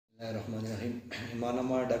الرحمن الرحیم. ما نام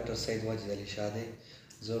ډاکټر صاحب واجد علی شاه دی.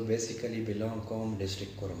 زه بیسیکلی بیلانګ کوم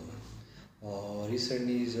ډسټریکټ کرم نه او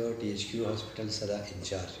ریسنټلی زه ټي ایچ کیو هاسپټل صدا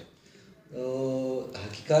انچارج یم.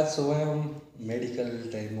 حقیقت څه وایم، میډیکل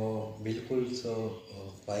ته مو بالکل څه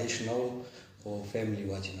خواهش نه و، خو فیملی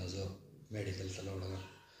وجې نه زه میډیکل ته لاړم.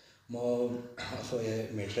 ما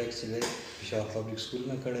میټرک چې دی پېښور پبلک سکول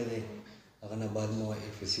نه کړی دی، هغه نه بعد ما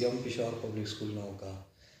اف سی هم پېښور پبلک سکول نه وکړه.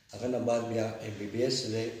 هغه نه بعد بیا ایم بی بی ایس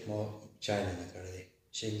دی ما چاینا نه کړی دی،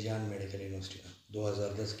 شینجیان میډیکل یونیورسټي نه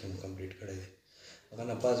 2010 کې مو کمپلیټ کړی دی. هغه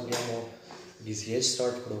نه پاس بیا مو بی سی ایچ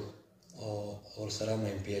سټارټ کړو او ورسره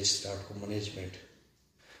مو ایم پی ایچ سټارټ کړو منیجمنټ.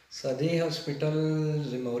 صدې هاسپټل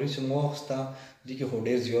ذمهواري چې مو واخیسته، دې کې خو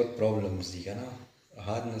ډېر زیات پرابلمز دي که نه،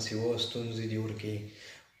 حد نه سوا ستونزې دي ورکې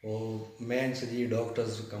او مین چې دي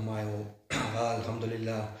ډاکټرز کمایو هغه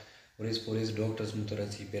الحمدلله ورځ په ورځ ډاکټرز مو ته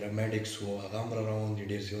راځي، پیرامیډکس وو هغه هم را روان دي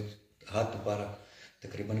ډېر زیات، حد لپاره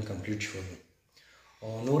تقریبا کمپلیټ شول. او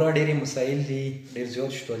نوره ډېرې مسایل دي، ډېر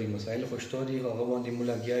زیات شته دي مسایل، خو شته دي هغه باندې مو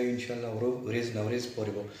لګیا یو انشاءالله ورځ نه ورځ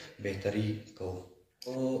پورې به بهتري کوو.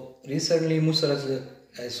 او ریسنټلی مو سره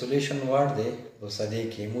ایسولیشن وارډ دی په صدې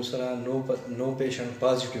کې، مو سره نو پیشنټ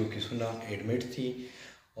پازیټیو کیسونه ایډمټ دي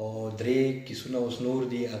او 3 کیسونه اوس نور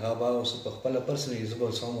دي، هغه به اوس په خپله پرسنلي زه به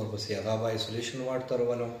اوس هم ورپسې هغه به ایسولیشن وارډ ته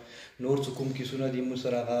راولم. نور چې کوم کیسونه دي مو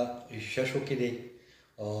سره هغه ششو کې دی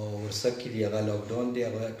او ورسک کې دي، هغه لاکډاون دی،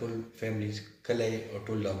 هغه ټول فیملی کلی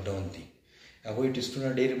ټول لاکډاون دي. هغوی ټسټونه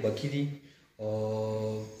ډېر باقي دي او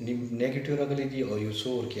نیګیټیو راغلی دي او یو څو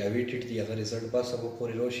ورکې اویټډ دي، هغه رزلټ به سبا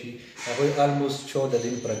پورې راشي. هغوی آلموسټ 14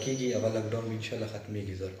 دن پوره کېږي، هغه لاکډاون به انشاءالله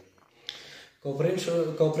ختمېږي زر.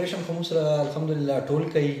 کوپریشن خو مو سره الحمدلله ټول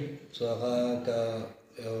کوي، څو هغه که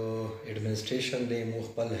ایډمنسټریشن دی، مو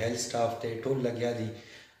خپل هیلث سټاف دی، ټول لګیا دي،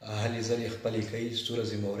 هلې ځلې خپلې کوي، څومره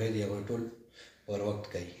ذمهواری دي هغوی ټول پر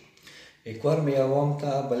وخت کوي. ایک بار مې عوام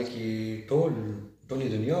ته بلکې ټولې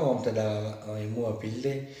دنیا عوام ته دا مو اپیل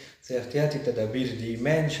دی چې احتیاطي تدابیر دي،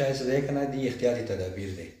 مین شای څه دی که نه دي، احتیاطي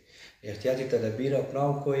تدابیر دی. احتیاطي تدابیر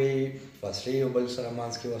اپناو کوئ، فاصلې یو بل سره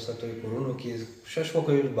منځ کې وساتئ، کورونو کې کوشش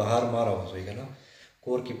وکړئ بهر مه راوځئ که نه،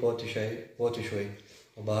 کور کې پاتې شوئ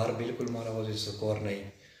او بهر بالکل مه راوځئ چې کور نه وي.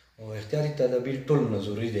 او احتیاطي تدابیر ټول نه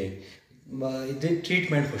ضروري دی. دې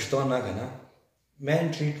ټریټمنټ خو شته نه که نه، مین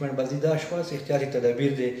ټریټمنټ بس دا شوه چې احتیاطي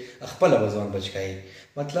تدابیر دی، خپله به ځان بچ کوئ.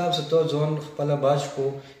 مطلب چې تو ځان خپله بچ کو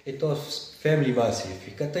تو فیملی به سیف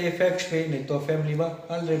وي. که ته افیکټ شوې نو تو فیملی به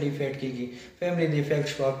الریډي افیکټ کېږي، فیملی دې افیکټ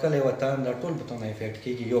شوه، کلی وطن دا ټول به تانه افیکټ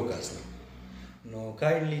کېږي، یو کس نه. نو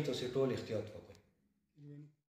کایندلی تاسې ټول احتیاط وکړئ.